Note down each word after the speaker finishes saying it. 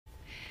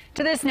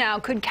To this now,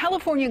 could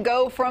California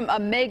go from a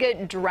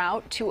mega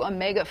drought to a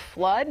mega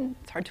flood?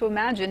 It's hard to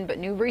imagine, but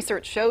new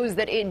research shows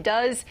that it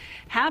does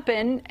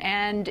happen,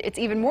 and it's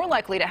even more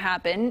likely to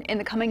happen in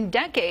the coming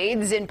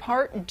decades, in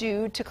part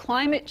due to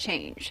climate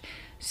change.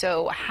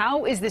 So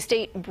how is the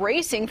state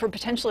bracing for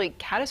potentially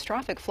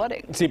catastrophic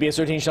flooding? CBS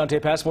 13's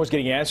Shantae Passmore is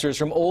getting answers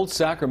from old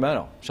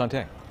Sacramento.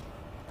 Shantae.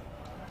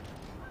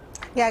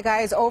 Yeah,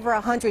 guys, over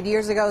 100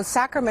 years ago,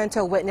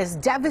 Sacramento witnessed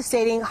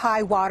devastating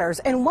high waters.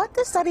 And what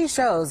the study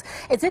shows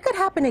is it could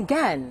happen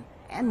again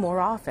and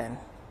more often.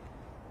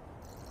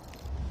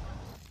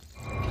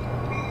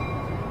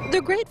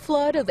 The Great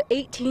Flood of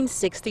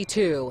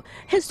 1862.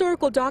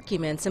 Historical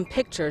documents and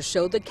pictures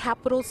show the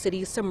capital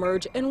city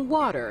submerged in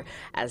water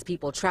as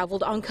people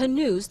traveled on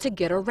canoes to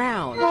get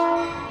around.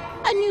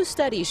 A new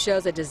study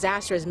shows a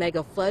disastrous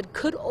mega flood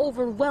could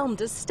overwhelm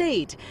the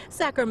state.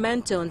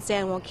 Sacramento and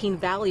San Joaquin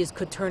valleys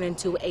could turn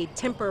into a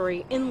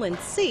temporary inland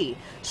sea,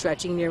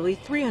 stretching nearly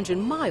 300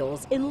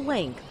 miles in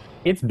length.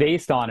 It's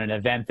based on an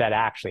event that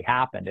actually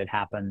happened. It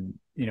happened,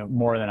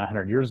 more than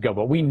 100 years ago.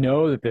 But we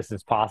know that this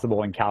is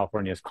possible in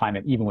California's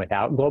climate, even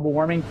without global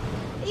warming.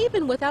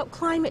 Even without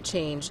climate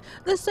change,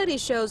 the study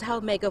shows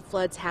how mega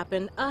floods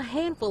happen a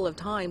handful of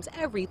times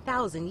every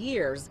 1,000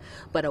 years.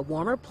 But a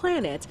warmer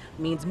planet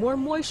means more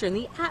moisture in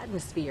the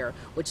atmosphere,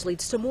 which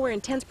leads to more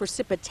intense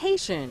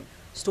precipitation.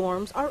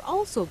 Storms are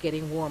also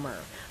getting warmer.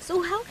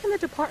 So how can the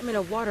Department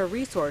of Water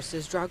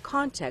Resources draw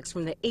context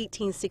from the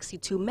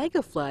 1862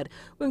 mega flood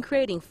when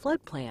creating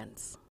flood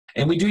plans?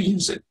 And we do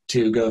use it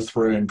to go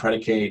through and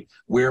predicate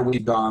where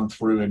we've gone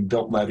through and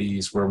built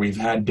levees, where we've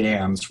had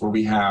dams, where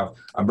we have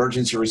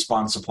emergency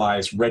response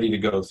supplies ready to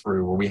go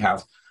through, where we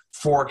have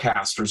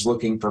forecasters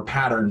looking for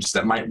patterns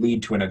that might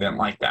lead to an event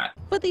like that.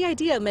 But the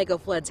idea of mega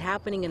floods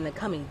happening in the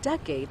coming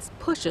decades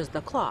pushes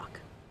the clock.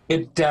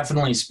 It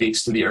definitely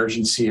speaks to the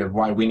urgency of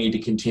why we need to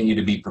continue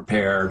to be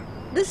prepared.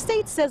 The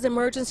state says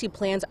emergency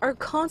plans are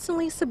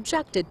constantly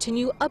subjected to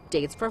new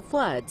updates for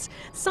floods.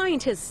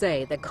 Scientists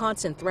say the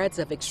constant threats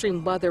of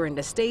extreme weather in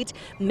the state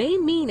may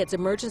mean its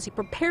emergency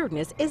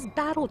preparedness is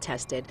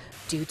battle-tested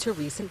due to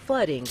recent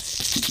floodings.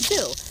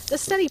 Still, the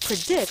study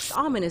predicts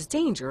ominous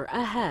danger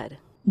ahead.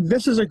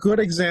 This is a good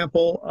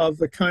example of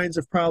the kinds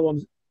of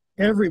problems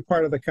every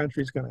part of the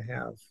country is going to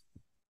have.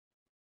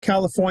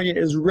 California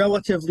is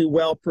relatively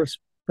well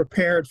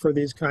prepared for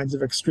these kinds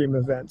of extreme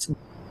events.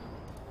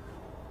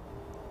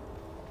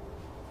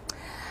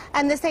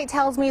 And the state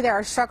tells me there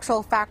are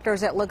structural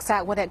factors it looks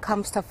at when it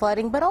comes to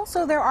flooding, but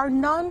also there are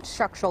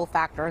non-structural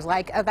factors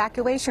like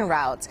evacuation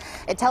routes.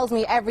 It tells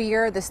me every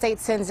year the state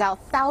sends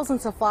out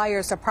thousands of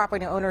flyers to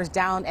property owners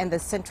down in the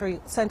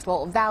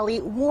Central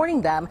Valley,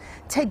 warning them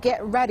to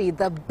get ready.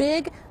 The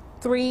big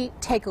three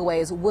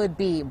takeaways would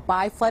be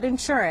buy flood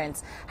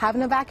insurance, have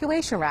an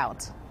evacuation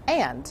route,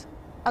 and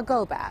a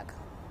go bag.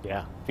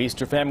 Yeah,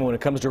 feast or famine when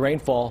it comes to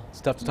rainfall.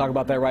 It's tough to talk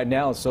about that right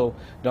now. It's so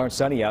darn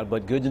sunny out,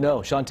 but good to know.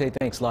 Shantae,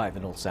 thanks, live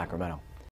in old Sacramento.